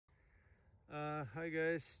Hi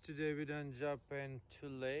guys, today we done job and too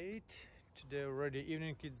late. Today already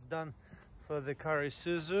evening it's done for the car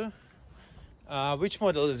Isuzu. Which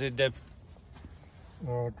model is it, Deb?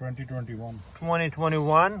 2021.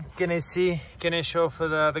 2021. Can I show for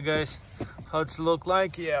the other guys how it's look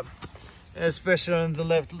like? Yeah, especially on the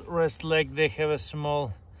left rest leg they have a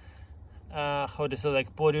small how to say,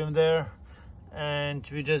 like podium there, and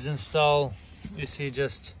we just install, you see,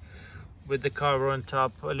 just with the cover on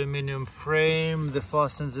top, aluminum frame, the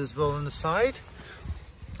fastens as well on the side.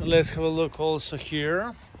 Let's have a look also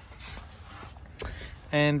here.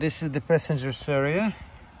 And this is the passenger's area.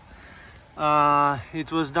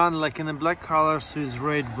 It was done like in a black color, so it's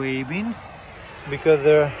red waving, because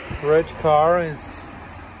the red car is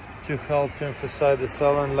to help to emphasize the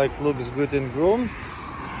salon, like looks good and groomed.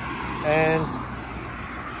 And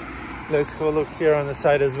let's have a look here on the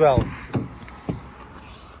side as well.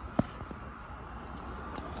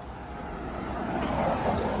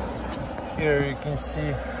 Here you can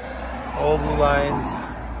see all the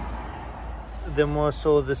lines, the most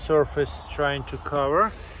of the surface trying to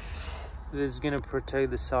cover. This is gonna protect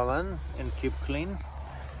the salon and keep clean.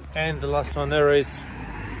 And the last one there is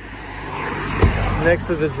next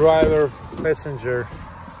to the driver passenger.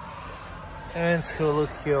 And so look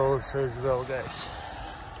here also as well, guys.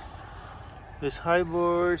 There's high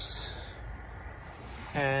boards,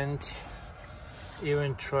 and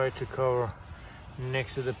even try to cover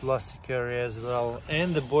next to the plastic area as well,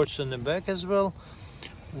 and the boards on the back as well.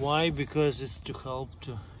 Why? Because it's to help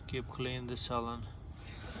to keep clean the salon.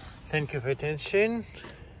 Thank you for attention.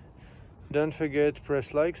 Don't forget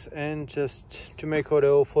press likes, and just to make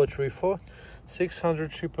order 0434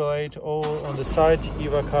 600 888 or on the site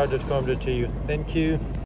evacatmat.com.au. Thank you.